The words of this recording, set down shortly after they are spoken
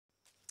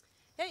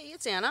Hey,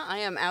 it's Anna. I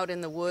am out in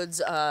the woods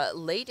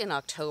late in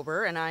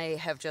October, and I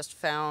have just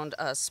found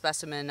a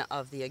specimen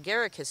of the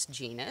Agaricus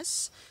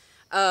genus.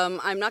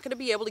 I'm not going to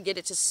be able to get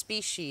it to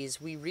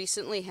species. We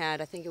recently had,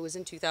 I think it was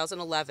in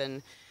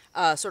 2011,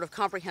 a sort of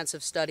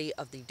comprehensive study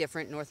of the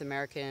different North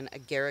American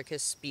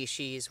Agaricus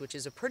species, which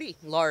is a pretty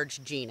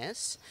large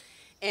genus.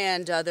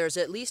 And there's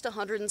at least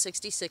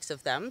 166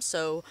 of them,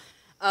 so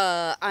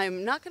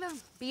I'm not going to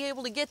be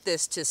able to get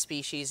this to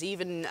species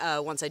even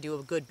once I do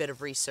a good bit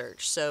of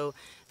research. So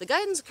the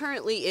guidance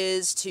currently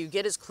is to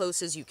get as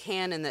close as you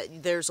can, and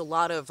that there's a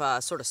lot of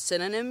sort of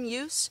synonym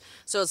use.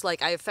 So it's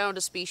like I have found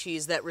a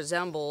species that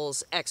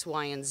resembles X,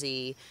 Y, and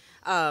Z.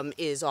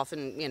 Is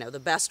often, the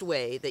best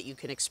way that you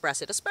can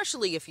express it,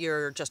 especially if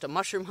you're just a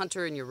mushroom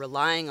hunter and you're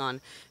relying on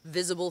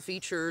visible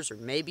features or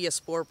maybe a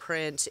spore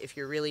print. If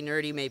you're really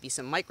nerdy, maybe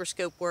some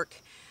microscope work.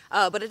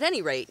 But at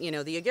any rate,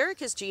 the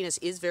Agaricus genus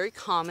is very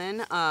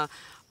common.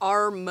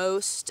 Our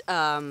most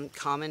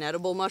common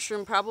edible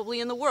mushroom probably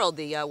in the world,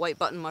 the white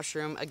button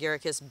mushroom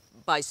Agaricus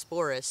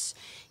bisporus,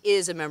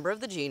 is a member of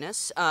the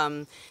genus.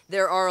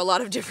 There are a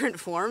lot of different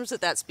forms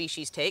that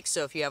species takes.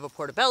 So if you have a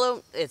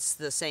portobello, it's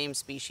the same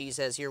species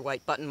as your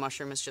white button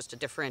mushroom. It's just a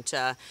different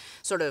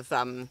sort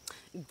of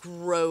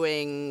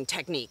growing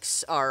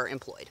techniques are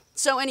employed.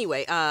 So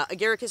anyway,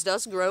 Agaricus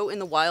does grow in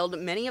the wild.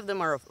 Many of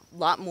them are a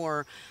lot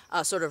more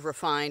sort of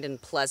refined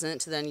and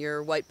pleasant than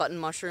your white button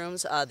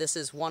mushrooms. This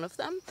is one of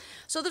them.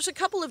 So there's a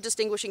couple of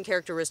distinguishing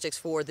characteristics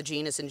for the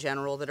genus in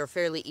general that are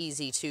fairly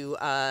easy to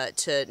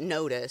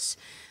notice.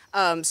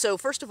 So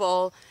first of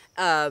all,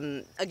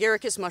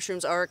 Agaricus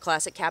mushrooms are a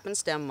classic cap and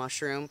stem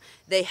mushroom.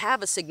 They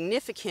have a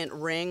significant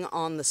ring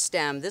on the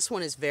stem. This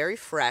one is very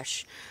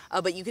fresh,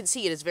 but you can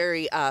see it is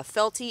very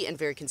felty and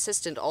very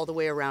consistent all the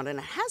way around, and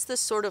it has this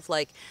sort of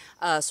like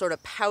sort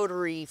of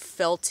powdery,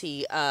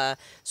 felty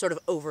sort of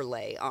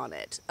overlay on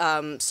it.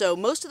 So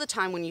most of the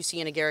time when you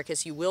see an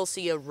Agaricus, you will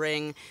see a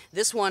ring.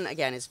 This one,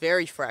 again, is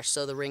very fresh,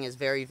 so the ring is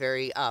very,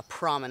 very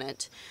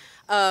prominent.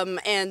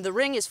 And the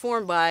ring is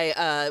formed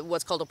by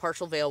what's called a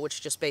partial veil, which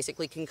just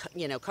basically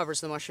covers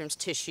the mushroom's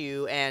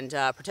tissue and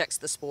protects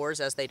the spores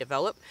as they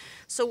develop.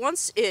 So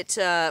once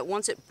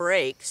it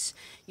breaks,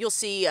 you'll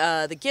see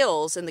the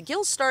gills, and the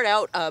gills start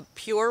out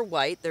pure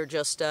white. They're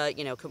just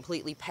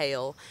completely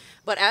pale.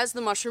 But as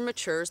the mushroom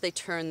matures, they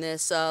turn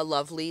this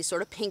lovely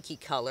sort of pinky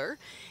color.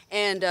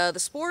 And the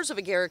spores of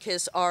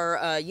Agaricus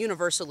are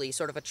universally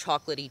sort of a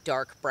chocolatey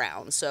dark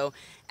brown. So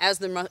as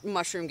the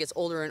mushroom gets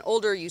older and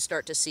older, you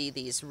start to see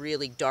these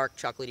really dark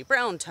chocolatey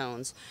brown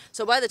tones.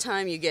 So by the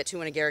time you get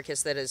to an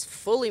Agaricus that is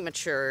fully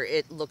mature,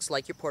 it looks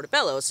like your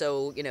portobello.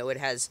 So, it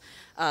has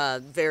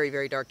very,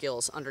 very dark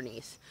gills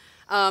underneath.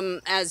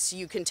 As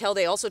you can tell,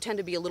 they also tend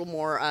to be a little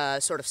more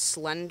sort of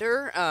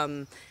slender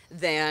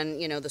than,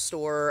 the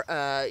store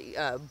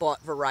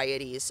bought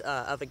varieties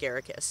of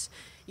Agaricus.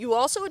 You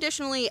also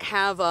additionally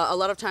have a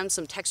lot of times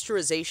some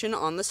texturization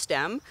on the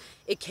stem.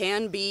 It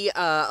can be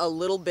a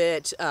little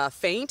bit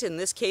faint. In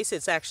this case,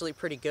 it's actually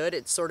pretty good.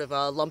 It's sort of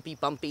a lumpy,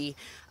 bumpy,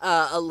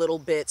 a little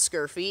bit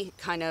scurfy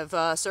kind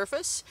of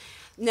surface.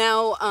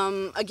 Now,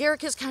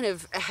 Agaricus kind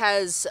of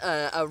has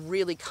a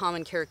really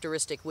common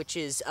characteristic, which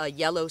is a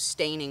yellow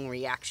staining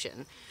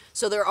reaction.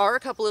 So there are a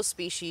couple of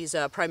species,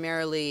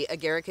 primarily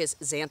Agaricus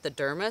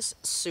xanthodermis,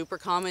 super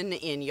common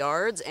in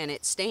yards, and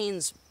it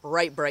stains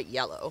bright, bright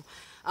yellow.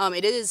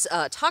 It is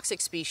a toxic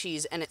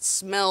species, and it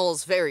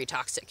smells very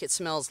toxic. It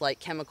smells like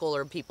chemical,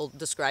 or people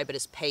describe it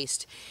as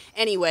paste.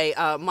 Anyway,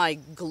 my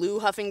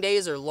glue huffing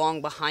days are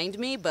long behind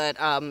me, but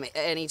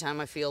anytime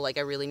I feel like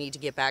I really need to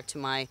get back to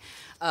my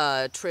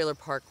trailer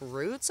park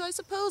roots, I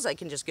suppose, I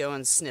can just go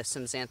and sniff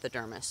some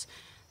xanthodermis.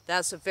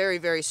 That's a very,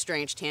 very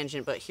strange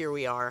tangent, but here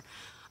we are.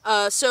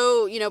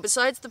 So,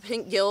 besides the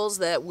pink gills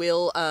that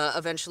will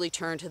eventually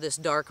turn to this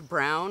dark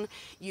brown,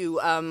 you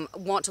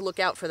want to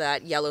look out for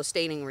that yellow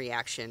staining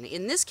reaction.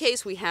 In this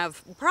case, we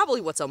have probably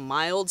what's a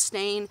mild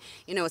stain.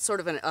 It's sort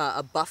of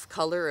a buff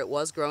color. It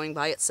was growing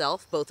by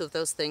itself. Both of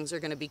those things are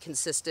going to be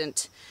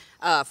consistent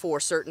for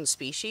certain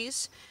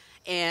species.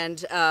 And,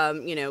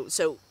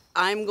 so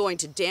I'm going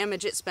to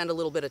damage it, spend a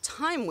little bit of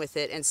time with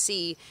it, and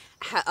see,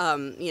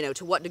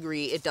 to what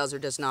degree it does or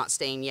does not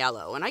stain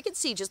yellow. And I can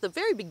see just the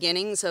very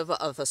beginnings of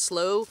a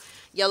slow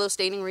yellow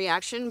staining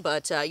reaction,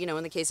 but,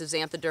 in the case of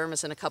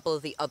xanthodermis and a couple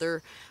of the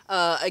other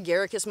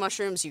Agaricus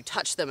mushrooms, you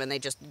touch them and they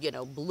just,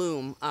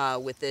 bloom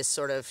with this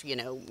sort of,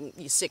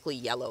 sickly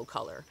yellow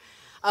color.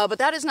 But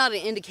that is not an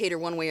indicator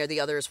one way or the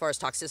other as far as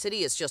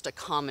toxicity. It's just a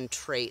common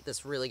trait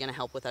that's really going to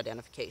help with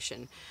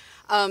identification.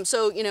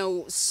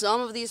 So,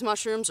 some of these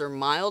mushrooms are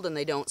mild and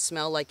they don't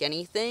smell like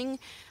anything.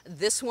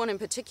 This one in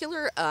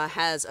particular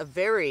has a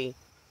very,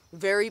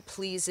 very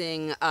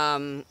pleasing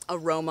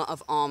aroma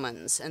of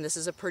almonds. And this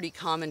is a pretty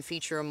common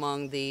feature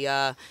among the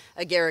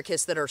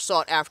Agaricus that are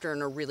sought after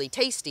and are really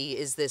tasty,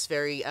 is this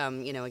very,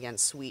 again,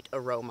 sweet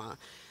aroma.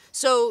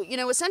 So,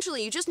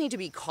 essentially you just need to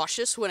be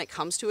cautious when it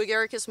comes to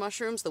Agaricus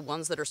mushrooms. The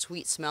ones that are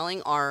sweet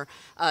smelling are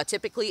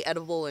typically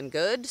edible and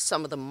good.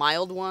 Some of the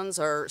mild ones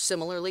are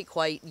similarly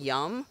quite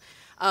yum.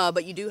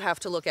 but you do have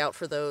to look out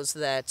for those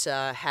that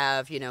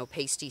have, you know,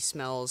 pasty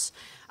smells.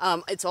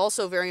 It's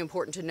also very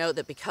important to note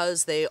that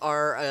because they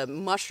are a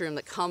mushroom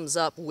that comes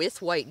up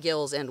with white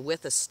gills and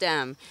with a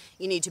stem,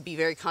 you need to be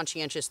very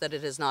conscientious that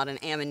it is not an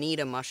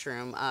Amanita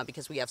mushroom,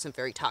 because we have some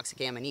very toxic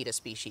Amanita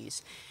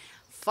species.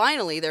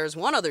 Finally, there's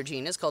one other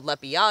genus called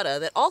Lepiata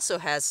that also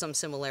has some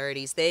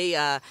similarities.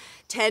 They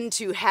tend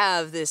to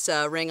have this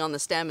ring on the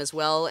stem as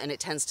well, and it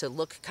tends to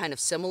look kind of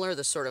similar,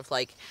 the sort of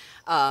like,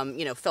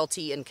 you know,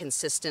 felty and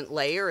consistent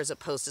layer as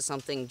opposed to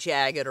something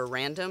jagged or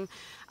random.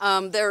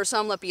 There are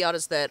some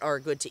Lepiatas that are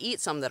good to eat,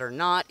 some that are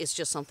not. It's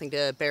just something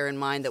to bear in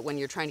mind that when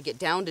you're trying to get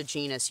down to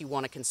genus, you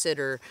want to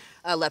consider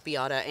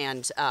Lepiata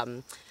and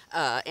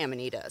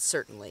Amanita,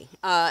 certainly.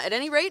 At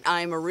any rate,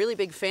 I'm a really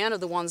big fan of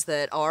the ones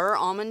that are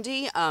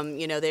almondy.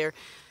 You know, they're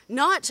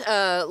not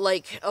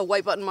like a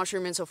white button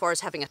mushroom insofar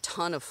as having a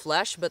ton of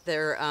flesh, but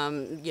they're,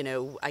 you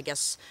know, I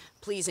guess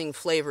pleasing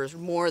flavors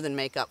more than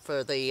make up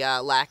for the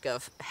lack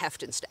of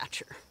heft and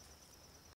stature.